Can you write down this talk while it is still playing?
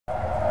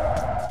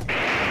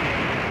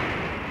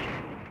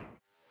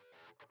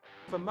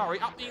for Murray.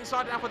 Up the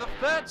inside now for the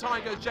third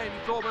time goes Jamie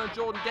Thorburn and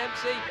Jordan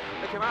Dempsey.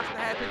 They come out to the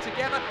hairpin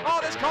together. Oh,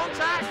 there's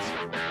contact!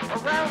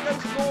 Around goes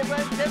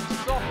Thorburn.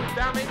 Dempsey's off with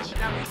damage.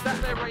 Now is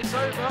that their race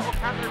over or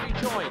can they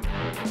rejoin?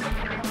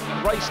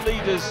 Race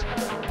leaders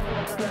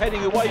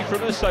heading away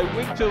from us, so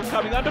Wingfield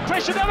coming under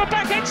pressure. Now the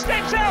back end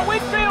steps out.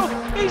 Wingfield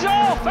is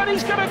off and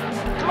he's going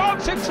to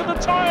glance into the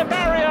tyre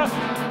barrier,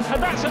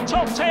 and that's a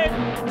top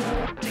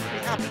 10.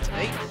 Particularly happy to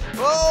me.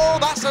 Oh,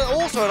 that's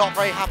also a not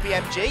very happy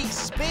MG,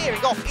 spearing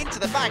off into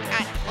the back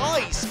at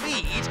high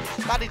speed.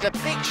 That is a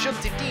big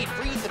shunt indeed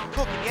for Ethan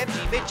Cook in the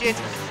MG Midget.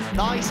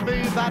 Nice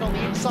move that on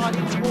the inside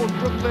in towards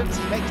Brooklands.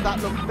 He makes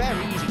that look very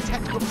easy,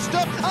 textbook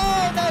stuff.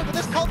 Oh no, but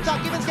there's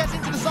contact. Gibbons gets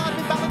into the side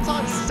of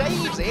Valentine,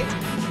 saves it.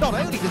 Not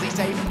only does he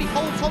save it, but he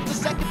holds on to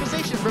second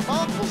position.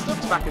 Remarkable stuff.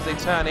 Back as they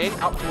turn in,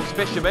 up towards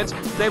Fisherman.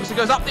 Davidson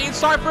goes up the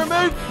inside for a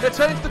move. They're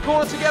turning to the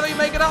corner together. You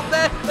make it up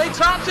there. They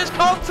touch. There's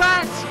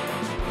contact.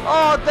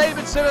 Oh,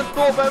 Davidson and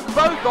Thorburn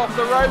both off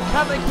the road.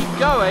 Can they keep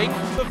going?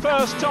 The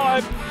first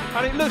time,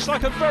 and it looks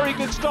like a very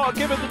good start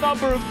given the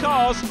number of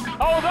cars.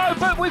 Oh no,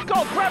 but we've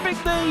got grabbing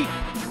the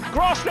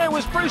grass there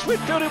was Bruce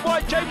Whitfield in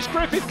white. James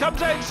Griffith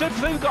comes out in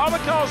sympathy. We've got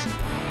other cars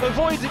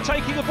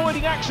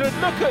avoiding action.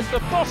 Look at the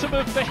bottom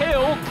of the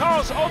hill.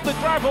 Cars on the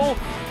gravel.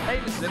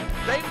 Davidson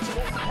wants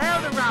to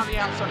pound around the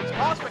outside. He's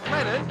past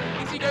McLennan.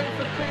 Is he going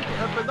for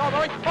Cooper?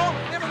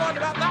 Oh, never mind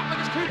about that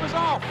because Cooper's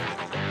off.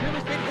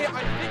 Cooper's been hit,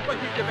 I think, by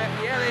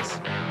Hugh Ellis.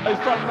 A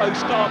front row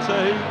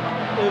starter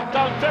who have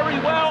done very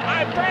well,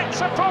 and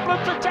that's a problem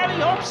for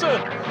Danny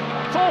Hobson.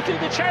 Fourth in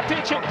the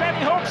championship,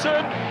 Danny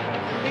Hobson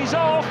is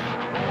off.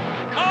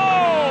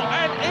 Oh,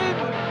 and in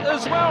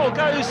as well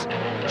goes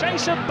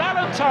Jason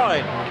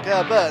Ballantyne.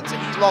 Burns,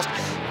 and he's lost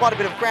quite a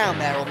bit of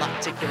ground there on that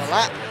particular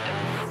lap.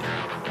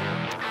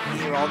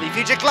 Here are the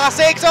Future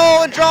Classics.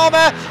 Oh, and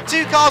drama.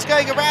 Two cars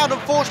going around.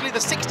 Unfortunately,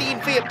 the 16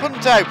 Fiat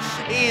Punto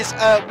is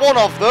one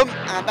of them,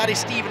 and that is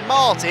Stephen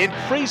Martin.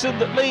 Friesen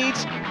that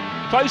leads.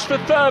 Close for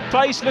third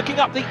place. Looking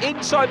up the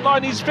inside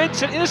line is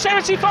Vincent in a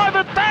 75,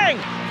 and bang!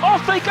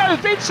 Off they go.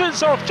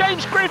 Vincent's off.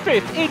 James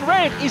Griffith in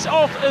red is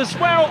off as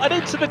well, and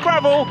into the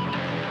gravel.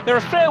 They're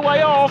a fair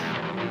way off.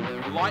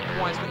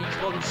 Likewise for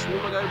East London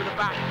swarming over the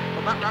back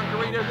of that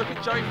Rangarino. Look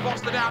at Joey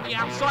Foster down the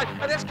outside,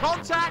 and there's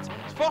contact.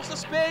 Foster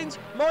spins,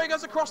 Murray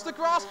goes across the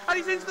grass, and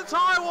he's into the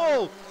tyre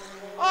wall.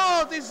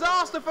 Oh,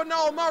 disaster for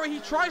Noel Murray. He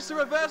tries to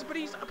reverse, but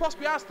he's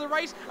possibly out of the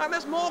race, and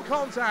there's more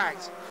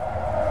contact.